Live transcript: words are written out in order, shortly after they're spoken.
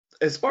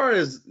as far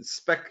as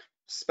spec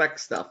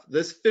stuff,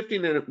 this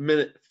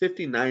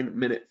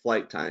 59-minute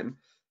flight time,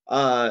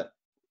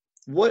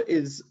 what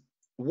is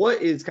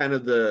kind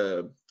of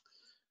the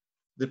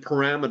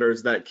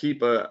parameters that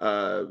keep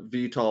a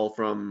VTOL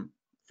from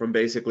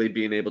basically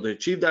being able to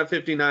achieve that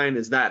 59?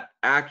 Is that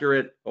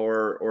accurate,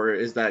 or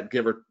is that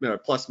give or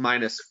plus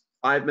minus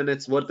 5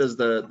 minutes? What does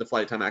the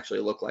flight time actually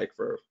look like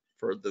for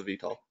the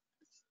VTOL?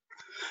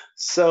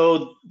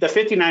 So the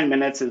 59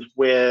 minutes is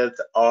with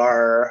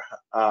our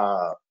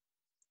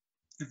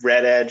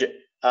Red Edge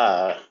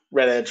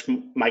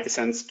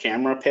MicroSense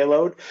camera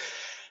payload.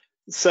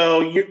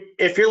 So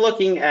if you're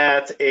looking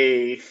at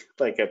a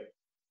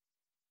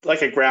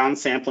ground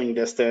sampling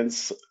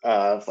distance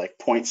of like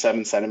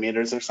 0.7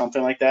 centimeters or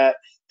something like that,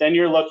 then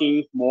you're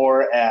looking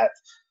more at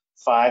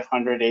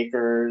 500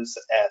 acres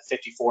at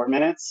 54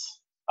 minutes.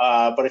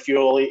 But if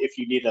you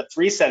need a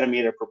 3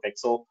 centimeter per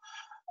pixel,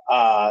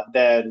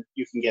 then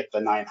you can get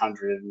the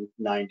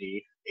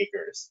 990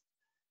 acres.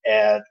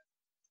 And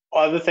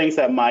other things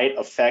that might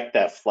affect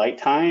that flight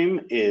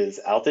time is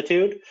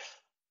altitude.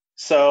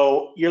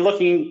 So you're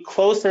looking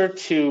closer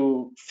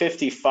to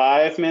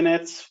 55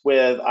 minutes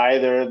with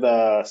either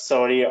the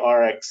Sony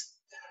RX1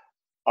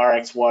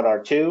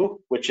 R2,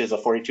 which is a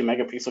 42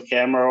 megapixel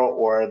camera,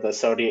 or the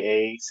Sony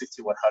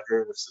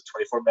A6100, which is a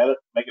 24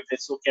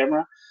 megapixel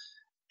camera.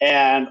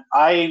 And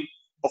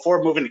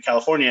before moving to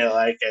California,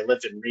 I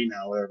lived in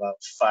Reno, where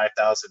about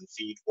 5,000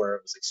 feet, where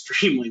it was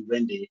extremely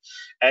windy,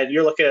 and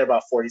you're looking at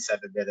about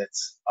 47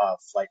 minutes of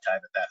flight time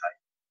at that height.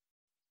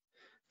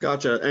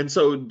 Gotcha. And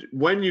so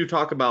when you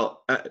talk about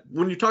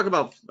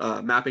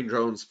mapping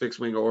drones, fixed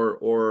wing or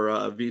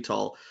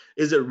VTOL,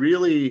 is it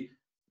really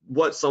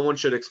what someone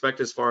should expect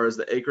as far as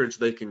the acreage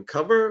they can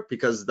cover,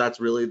 because that's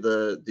really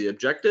the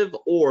objective,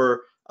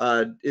 or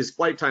is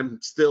flight time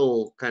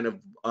still kind of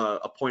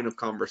a point of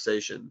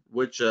conversation?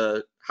 Which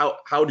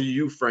how do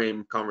you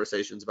frame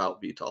conversations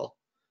about VTOL?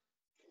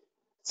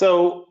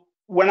 So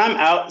when I'm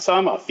out, so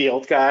I'm a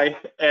field guy,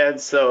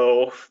 and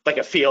so like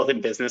a field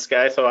and business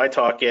guy. So I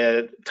talk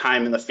at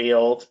time in the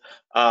field,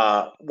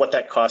 what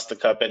that costs the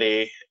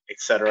company,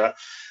 etc.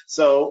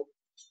 So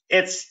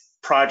it's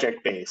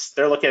project based.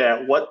 They're looking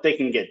at what they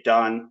can get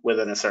done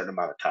within a certain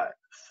amount of time.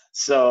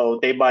 So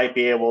they might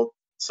be able.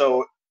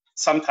 So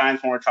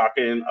sometimes when we're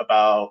talking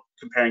about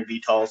comparing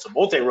VTOLs to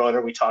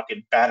multi-rotor, we talk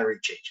in battery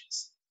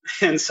changes.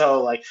 And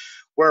so like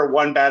where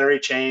one battery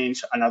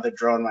change, another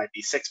drone might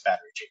be 6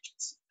 battery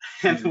changes.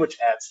 Which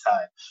adds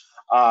time.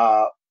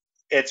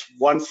 It's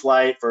 1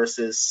 flight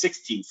versus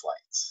 16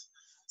 flights.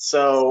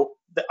 So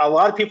a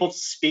lot of people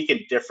speak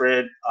in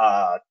different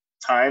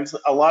times.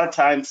 A lot of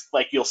times,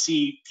 like you'll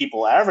see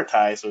people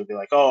advertise, would be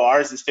like, "Oh,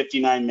 ours is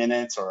 59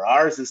 minutes, or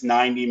ours is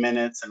 90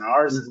 minutes, and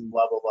ours is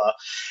blah blah blah."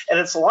 And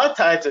it's a lot of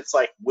times it's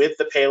like with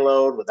the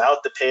payload,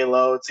 without the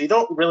payload. So you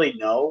don't really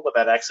know what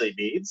that actually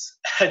means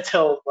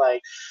until the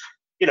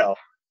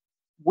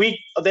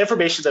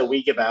information that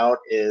we give out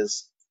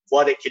is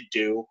what it could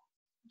do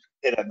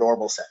in a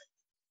normal setting.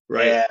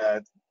 Right.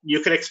 And you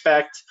can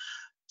expect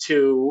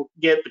to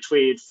get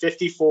between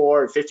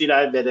 54 and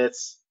 59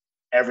 minutes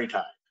every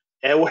time.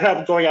 And when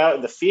I'm going out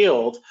in the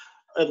field,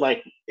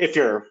 like if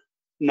you're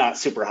not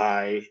super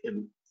high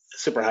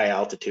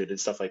altitude and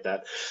stuff like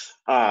that,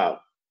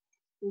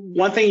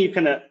 one thing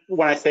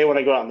when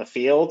I go out in the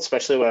field,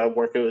 especially when I'm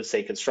working with,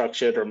 say,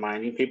 construction or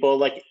mining people,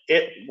 like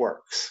it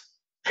works.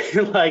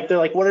 Like they're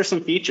like, what are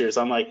some features?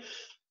 I'm like,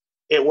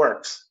 it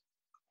works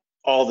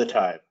all the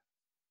time.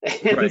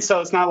 And right.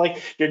 So it's not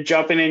like you're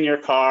jumping in your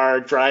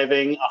car,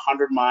 driving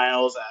 100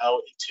 miles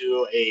out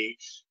into a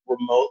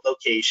remote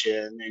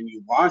location, and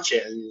you launch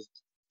it, and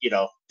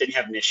then you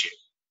have an issue.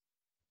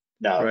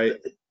 No. Right.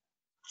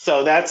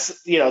 So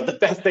that's the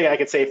best thing I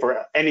could say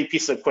for any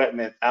piece of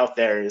equipment out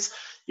there is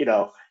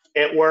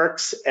it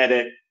works and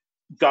it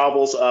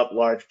gobbles up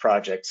large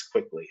projects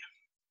quickly.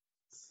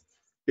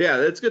 Yeah,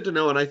 that's good to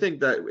know. And I think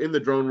that in the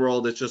drone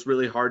world, it's just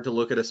really hard to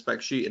look at a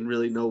spec sheet and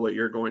really know what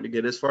you're going to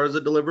get as far as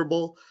a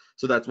deliverable.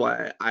 So that's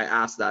why I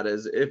asked that,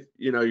 is if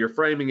you're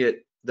framing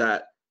it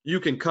that you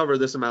can cover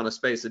this amount of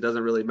space, it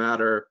doesn't really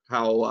matter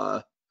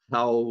how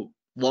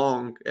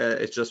long,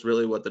 it's just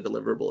really what the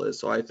deliverable is.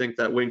 So I think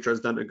that Wingtra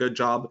has done a good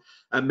job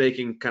at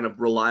making kind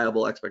of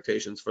reliable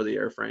expectations for the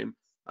airframe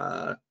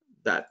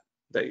that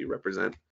you represent.